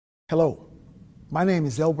Hello, my name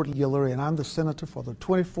is Elbert Guillroy, and I'm the senator for the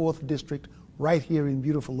 24th District right here in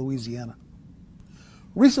beautiful Louisiana.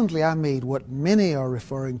 Recently, I made what many are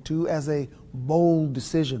referring to as a bold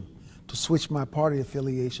decision to switch my party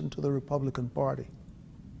affiliation to the Republican Party.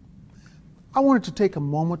 I wanted to take a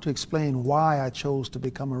moment to explain why I chose to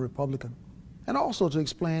become a Republican, and also to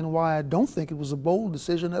explain why I don't think it was a bold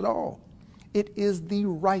decision at all. It is the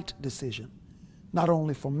right decision, not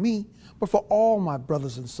only for me, but for all my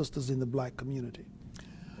brothers and sisters in the black community.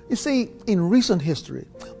 You see, in recent history,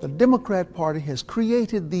 the Democrat Party has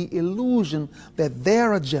created the illusion that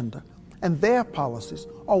their agenda and their policies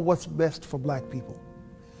are what's best for black people.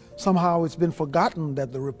 Somehow it's been forgotten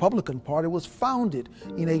that the Republican Party was founded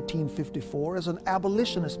in 1854 as an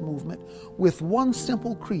abolitionist movement with one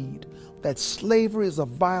simple creed, that slavery is a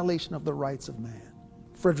violation of the rights of man.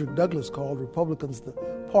 Frederick Douglass called Republicans the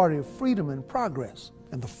party of freedom and progress,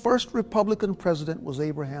 and the first Republican president was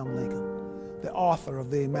Abraham Lincoln, the author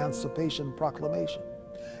of the Emancipation Proclamation.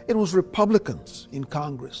 It was Republicans in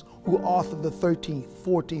Congress who authored the 13th,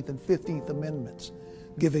 14th, and 15th Amendments,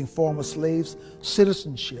 giving former slaves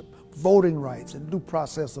citizenship, voting rights, and due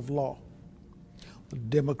process of law. The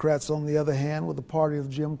Democrats, on the other hand, were the party of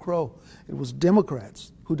Jim Crow. It was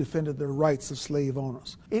Democrats who defended the rights of slave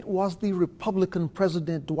owners. It was the Republican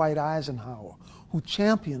President Dwight Eisenhower who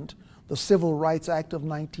championed the Civil Rights Act of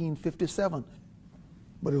 1957.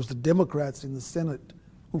 But it was the Democrats in the Senate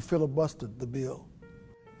who filibustered the bill.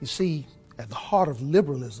 You see, at the heart of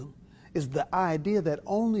liberalism is the idea that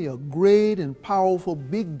only a great and powerful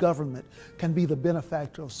big government can be the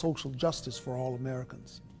benefactor of social justice for all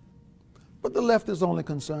Americans. But the left is only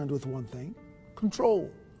concerned with one thing: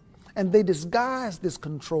 control. And they disguise this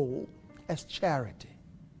control as charity.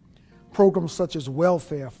 Programs such as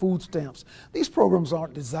welfare, food stamps, these programs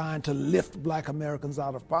aren't designed to lift black Americans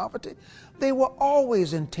out of poverty. They were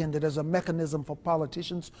always intended as a mechanism for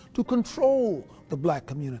politicians to control the black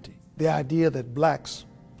community. The idea that blacks,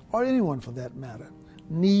 or anyone for that matter,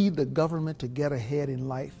 need the government to get ahead in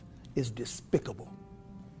life is despicable.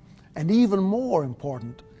 And even more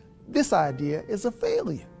important, this idea is a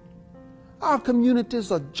failure. Our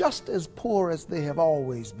communities are just as poor as they have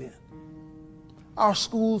always been. Our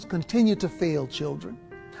schools continue to fail children.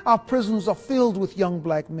 Our prisons are filled with young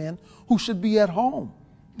black men who should be at home,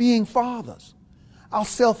 being fathers. Our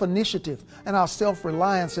self-initiative and our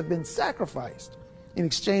self-reliance have been sacrificed in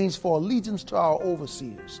exchange for allegiance to our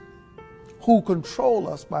overseers, who control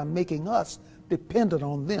us by making us dependent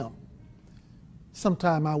on them.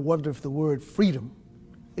 Sometimes I wonder if the word freedom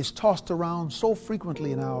is tossed around so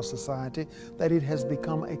frequently in our society that it has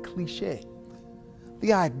become a cliche.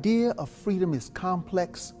 The idea of freedom is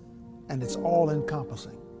complex and it's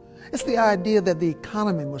all-encompassing. It's the idea that the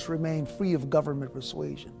economy must remain free of government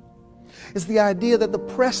persuasion. It's the idea that the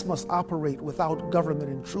press must operate without government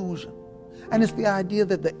intrusion. And it's the idea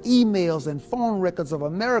that the emails and phone records of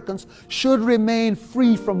Americans should remain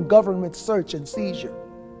free from government search and seizure.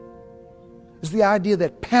 It's the idea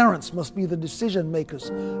that parents must be the decision makers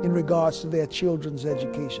in regards to their children's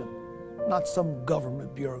education, not some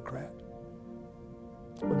government bureaucrat.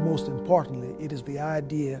 But most importantly, it is the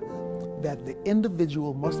idea that the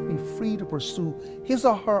individual must be free to pursue his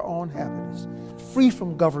or her own happiness, free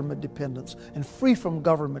from government dependence and free from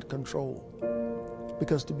government control.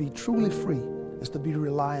 Because to be truly free is to be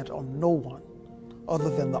reliant on no one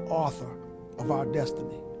other than the author of our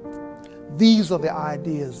destiny. These are the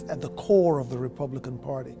ideas at the core of the Republican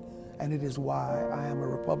Party, and it is why I am a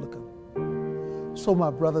Republican. So my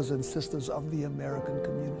brothers and sisters of the American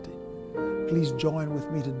community, please join with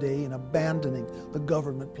me today in abandoning the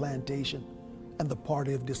government plantation and the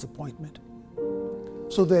party of disappointment,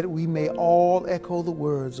 so that we may all echo the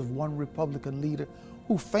words of one Republican leader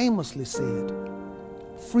who famously said,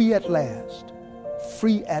 "Free at last,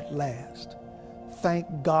 free at last. Thank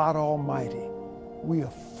God Almighty, we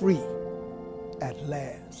are free at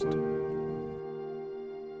last."